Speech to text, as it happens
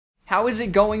How is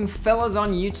it going, fellas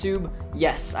on YouTube?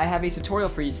 Yes, I have a tutorial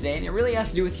for you today, and it really has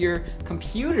to do with your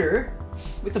computer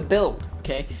with a build,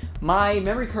 okay? My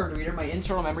memory card reader, my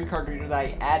internal memory card reader that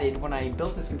I added when I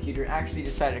built this computer actually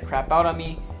decided to crap out on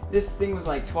me. This thing was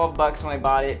like 12 bucks when I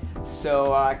bought it,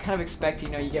 so I kind of expect, you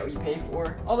get what you pay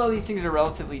for. Although these things are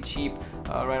relatively cheap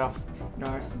right off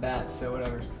the bat, so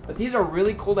whatever. But these are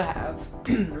really cool to have,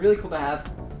 really cool to have.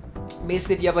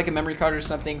 Basically, if you have like a memory card or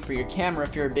something for your camera,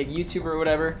 if you're a big YouTuber or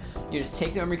whatever, you just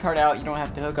take the memory card out. You don't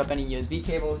have to hook up any USB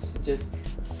cables. Just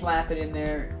slap it in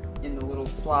there in the little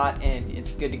slot, and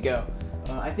it's good to go.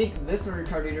 I think this memory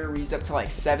card reader reads up to like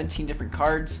 17 different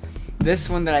cards. This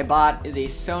one that I bought is a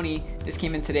Sony, just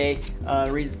came in today,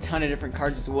 reads a ton of different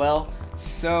cards as well.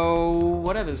 So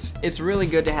whatever, it's really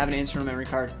good to have an internal memory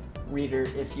card reader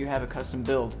if you have a custom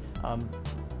build,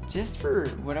 just for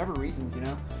whatever reasons,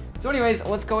 So anyways,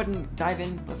 let's go ahead and dive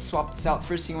in. Let's swap this out.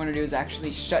 First thing you want to do is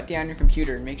actually shut down your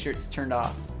computer and make sure it's turned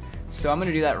off. So I'm going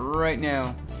to do that right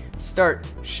now. Start,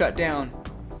 shut down,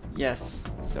 yes.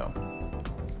 So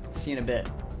see you in a bit.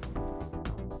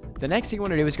 The next thing you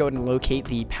want to do is go ahead and locate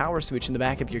the power switch in the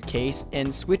back of your case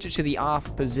and switch it to the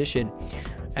off position.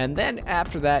 And then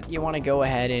after that, you want to go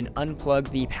ahead and unplug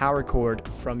the power cord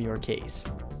from your case.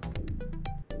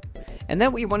 And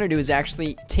then what you want to do is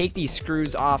actually take these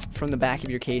screws off from the back of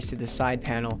your case to the side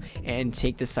panel and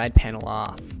take the side panel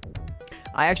off.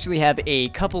 I actually have a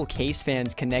couple case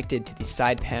fans connected to the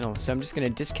side panel, so I'm just going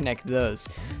to disconnect those.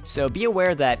 So be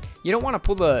aware that you don't want to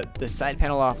pull the side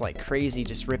panel off like crazy,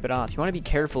 just rip it off. You want to be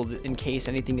careful in case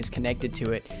anything is connected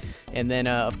to it. And then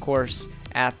of course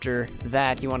after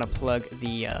that you want to plug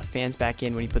the fans back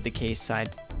in when you put the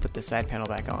side panel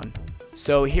back on.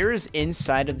 So here is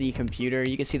inside of the computer.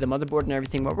 You can see the motherboard and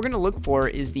everything. What we're going to look for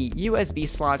is the USB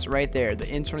slots right there, the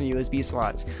internal USB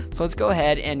slots. So let's go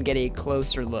ahead and get a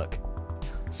closer look.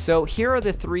 So here are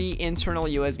the 3 internal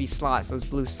USB slots, those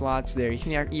blue slots there. You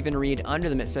can even read under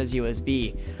them it says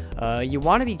USB. You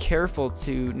want to be careful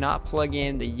to not plug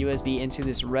in the USB into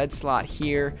this red slot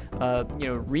here.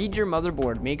 Read your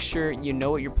motherboard. Make sure you know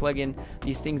what you're plugging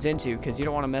these things into, because you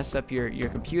don't want to mess up your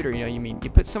computer. You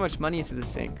put so much money into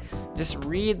this thing. Just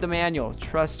read the manual.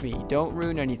 Trust me. Don't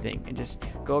ruin anything. And just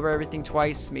go over everything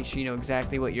twice. Make sure you know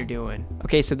exactly what you're doing.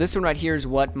 Okay, so this one right here is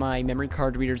what my memory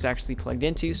card reader is actually plugged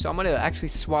into. So I'm going to actually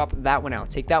swap that one out.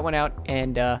 Take that one out,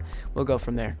 and we'll go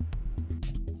from there.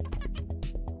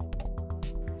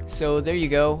 So there you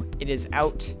go, it is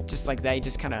out just like that. You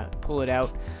just kind of pull it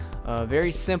out.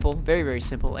 Very simple, very, very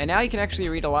simple. And now you can actually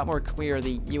read a lot more clear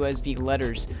the USB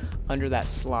letters under that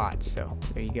slot. So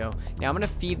there you go. Now I'm going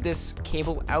to feed this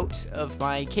cable out of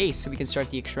my case so we can start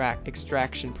the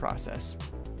extraction process.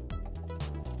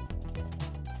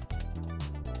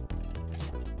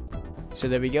 So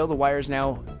there we go, the wire is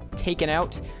now taken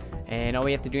out. And all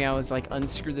we have to do now is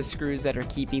unscrew the screws that are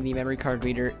keeping the memory card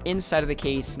reader inside of the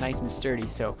case nice and sturdy.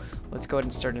 So let's go ahead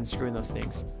and start unscrewing those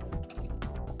things.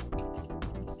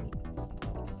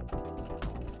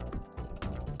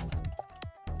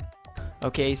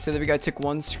 Okay, so there we go. I took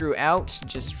one screw out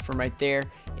just from right there.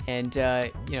 And,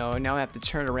 now I have to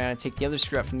turn it around and take the other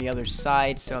screw out from the other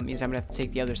side. So it means I'm going to have to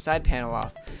take the other side panel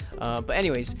off. But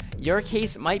anyways, your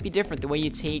case might be different. The way you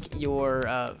take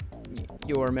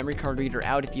your memory card reader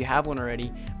out, if you have one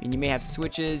already. You may have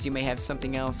switches, you may have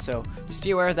something else, so just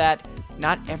be aware that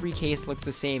not every case looks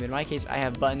the same. In my case, I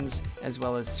have buttons as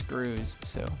well as screws,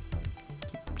 so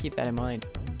keep that in mind.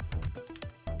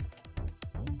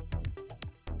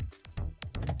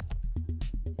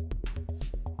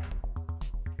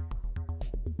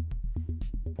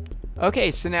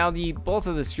 Okay, so now both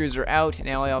of the screws are out, and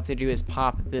now all I have to do is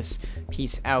pop this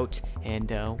piece out, and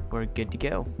we're good to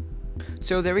go.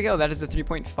 So there we go, that is the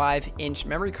 3.5-inch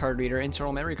memory card reader,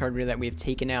 internal memory card reader that we have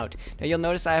taken out. Now you'll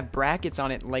notice I have brackets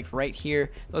on it, like right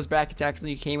here. Those brackets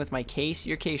actually came with my case.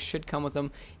 Your case should come with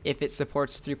them if it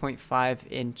supports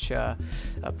 3.5-inch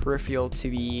peripheral to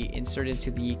be inserted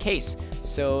into the case.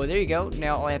 So there you go.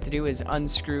 Now all I have to do is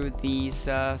unscrew these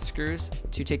screws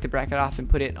to take the bracket off and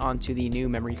put it onto the new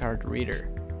memory card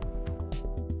reader.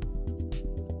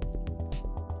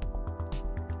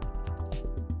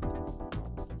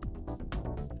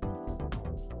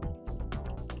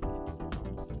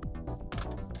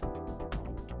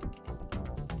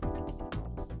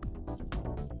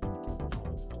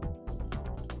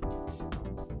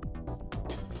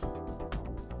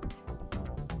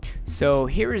 So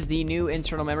here is the new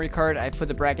internal memory card. I put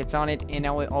the brackets on it, and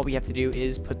now all we have to do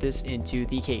is put this into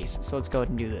the case. So let's go ahead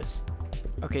and do this.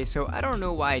 Okay, so I don't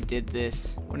know why I did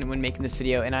this when making this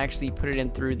video, and I actually put it in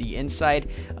through the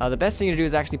inside. The best thing to do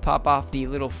is actually pop off the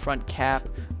little front cap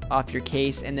off your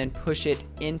case and then push it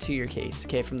into your case,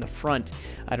 okay, from the front.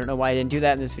 I don't know why I didn't do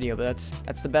that in this video, but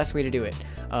that's the best way to do it.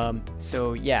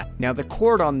 So yeah, now the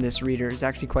cord on this reader is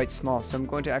actually quite small, so I'm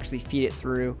going to actually feed it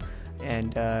through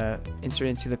and insert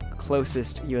into the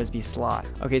closest USB slot.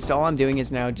 Okay, so all I'm doing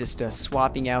is now just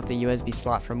swapping out the USB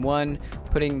slot from one,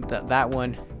 putting that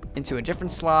one into a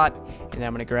different slot, and then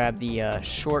I'm gonna grab the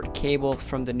short cable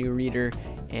from the new reader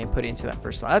and put it into that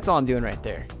first slot. That's all I'm doing right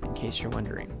there, in case you're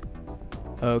wondering.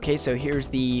 Okay, so here's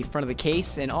the front of the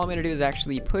case, and all I'm gonna do is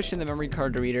actually push in the memory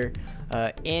card reader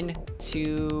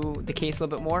into the case a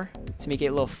little bit more to make it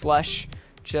a little flush,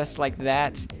 just like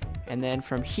that. And then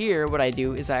from here, what I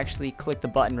do is I actually click the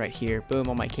button right here, boom,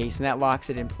 on my case, and that locks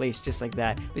it in place just like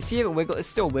that. But see how it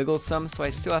still wiggles some, so I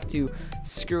still have to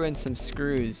screw in some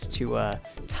screws to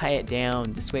tie it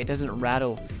down. This way it doesn't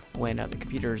rattle when the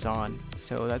computer is on.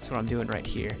 So that's what I'm doing right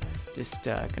here. Just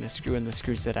gonna screw in the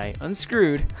screws that I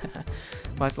unscrewed. Well,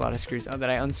 that's a lot of screws that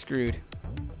I unscrewed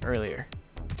earlier.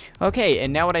 Okay,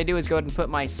 and now what I do is go ahead and put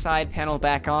my side panel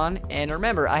back on, and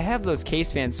remember, I have those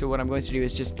case fans, so what I'm going to do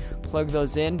is just plug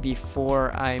those in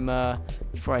before I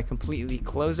completely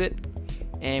close it,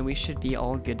 and we should be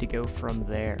all good to go from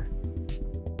there.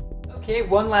 Okay,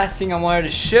 one last thing I wanted to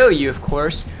show you, of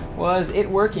course, was it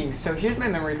working. So here's my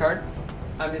memory card.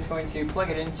 I'm just going to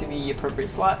plug it into the appropriate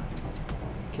slot.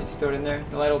 Okay, just throw it in there,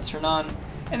 the light will turn on,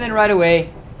 and then right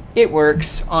away, it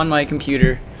works on my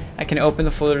computer. I can open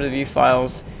the folder to view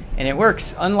files, and it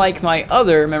works, unlike my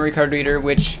other memory card reader,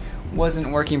 which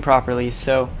wasn't working properly.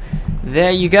 So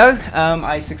there you go.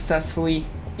 I successfully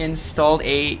installed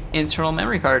a internal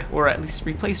memory card, or at least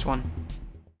replaced one.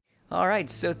 Alright,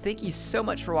 so thank you so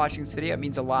much for watching this video. It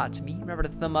means a lot to me. Remember to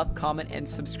thumb up, comment, and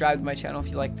subscribe to my channel if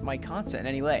you liked my content in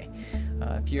any way.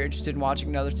 If you're interested in watching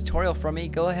another tutorial from me,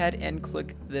 go ahead and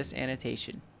click this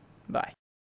annotation. Bye.